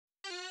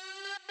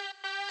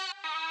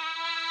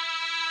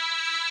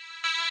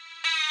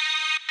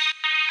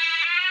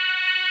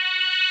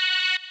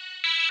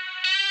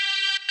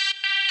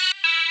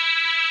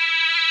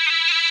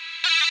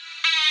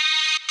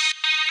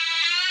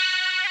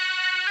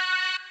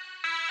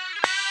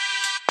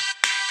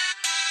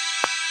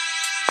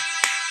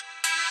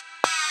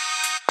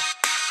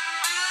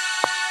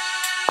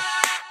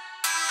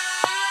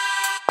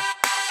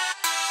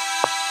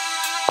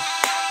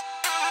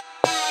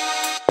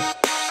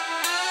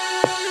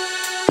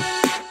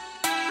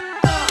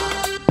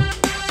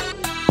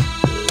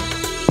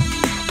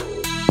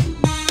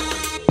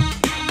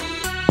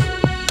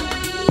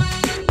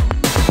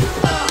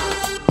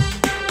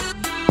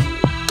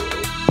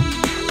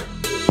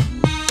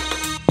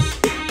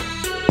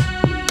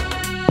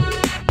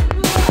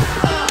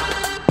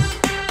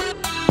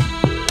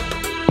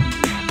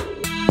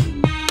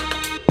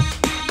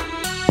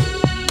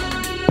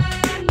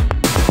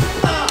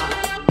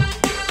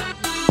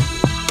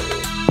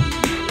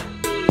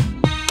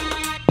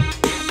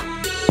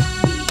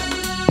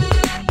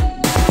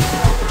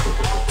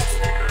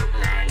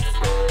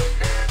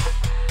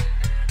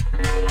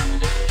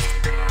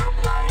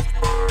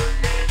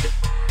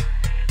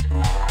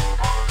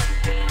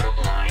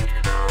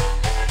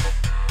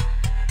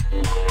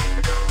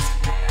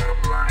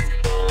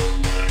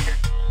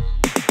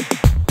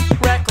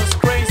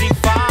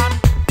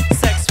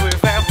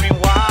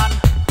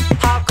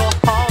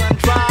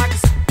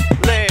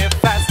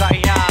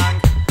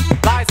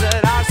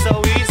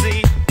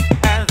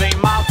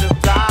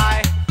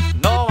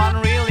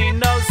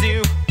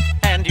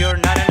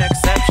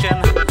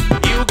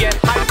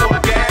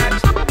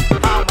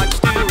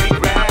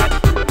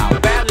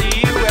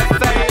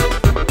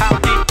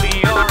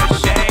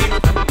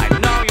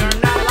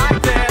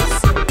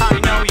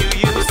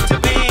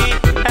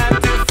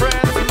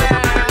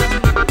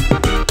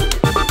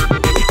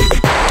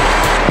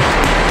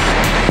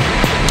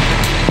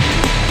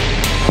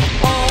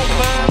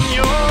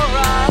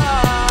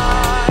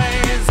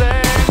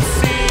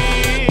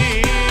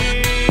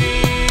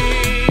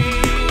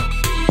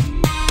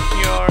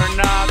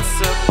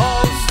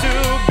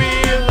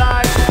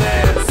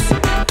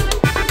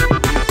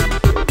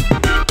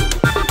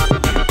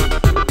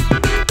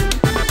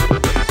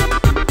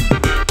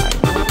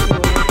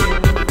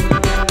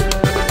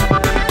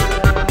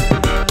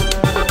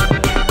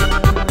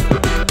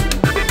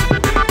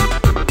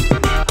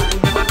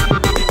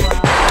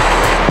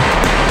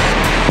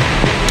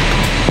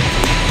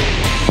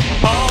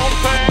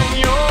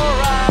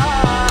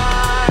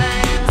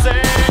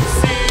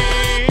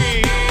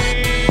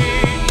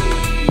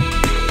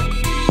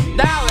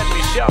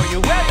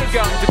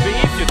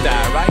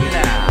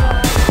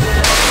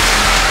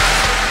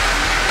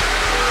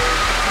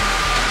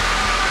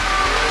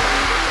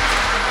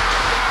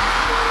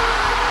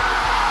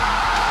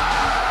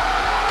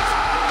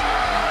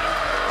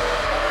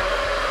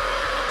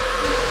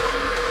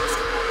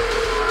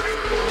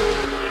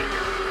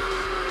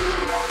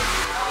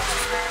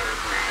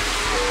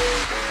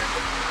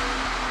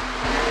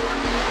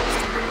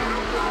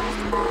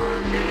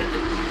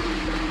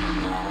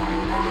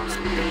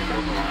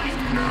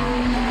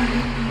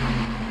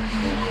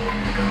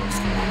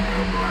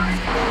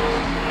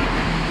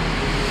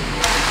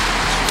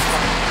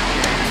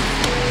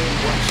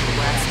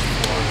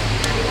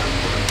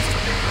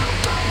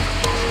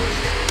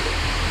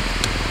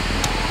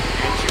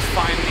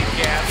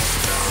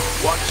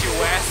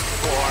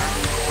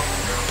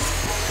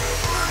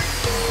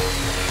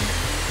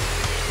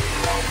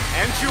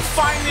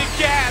finally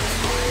get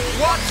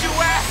what you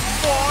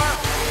asked for?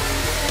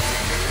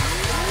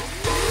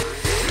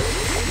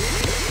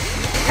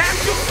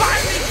 Can't you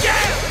finally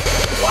get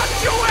what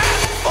you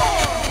asked for?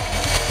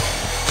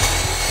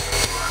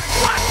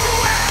 What you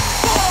asked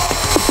for?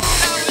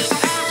 Now it's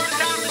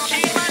time to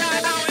change my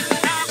life.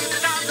 Now it's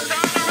time to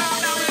turn around.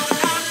 Now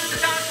it's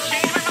time to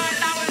change my mind.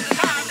 Now it's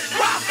time to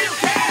drop your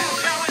head.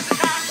 Now it's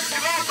time to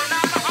open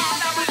up my heart.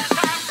 Now it's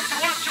time to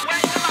want you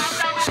wake up.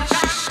 Now it's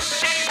time to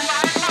change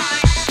my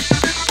mind.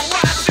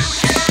 What you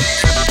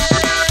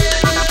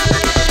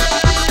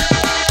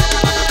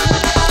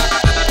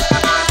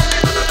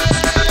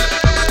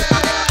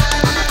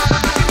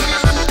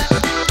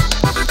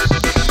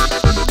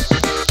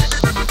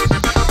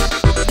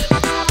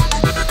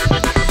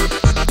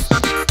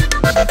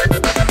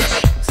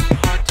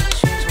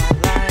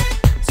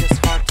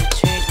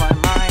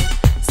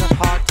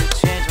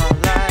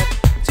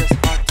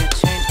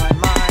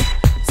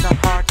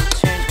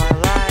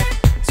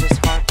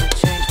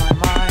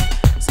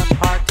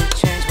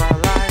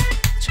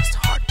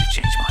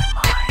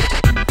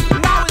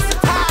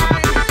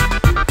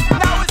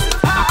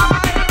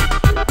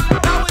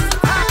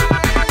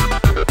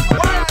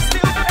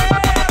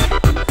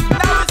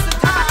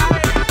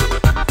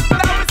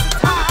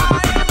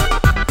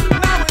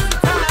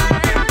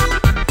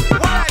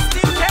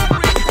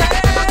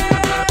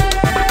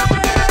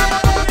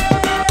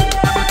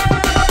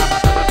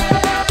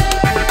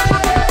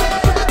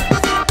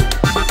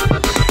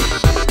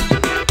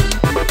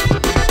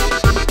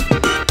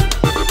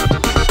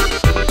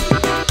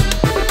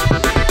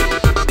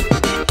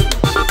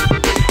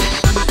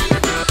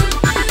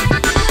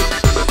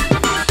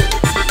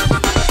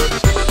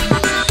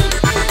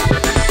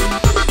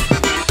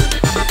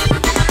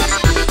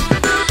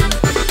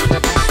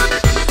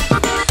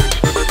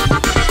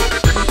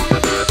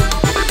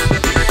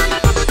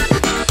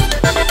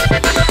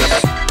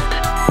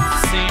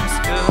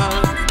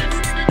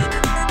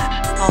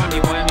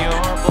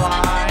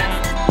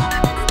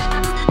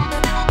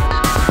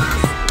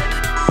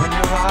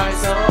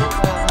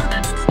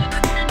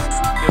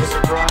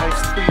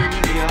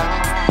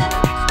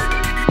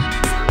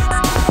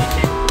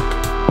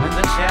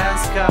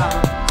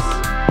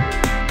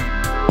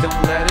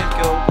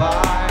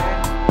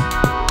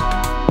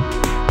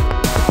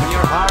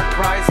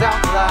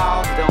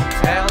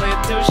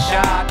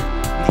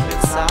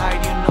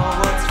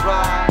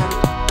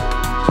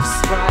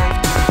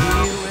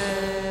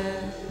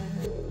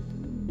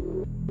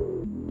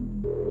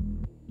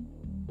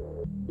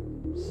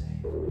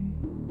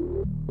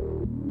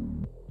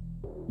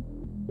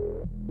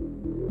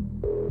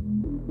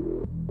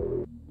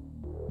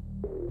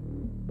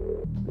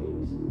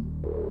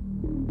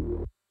Please.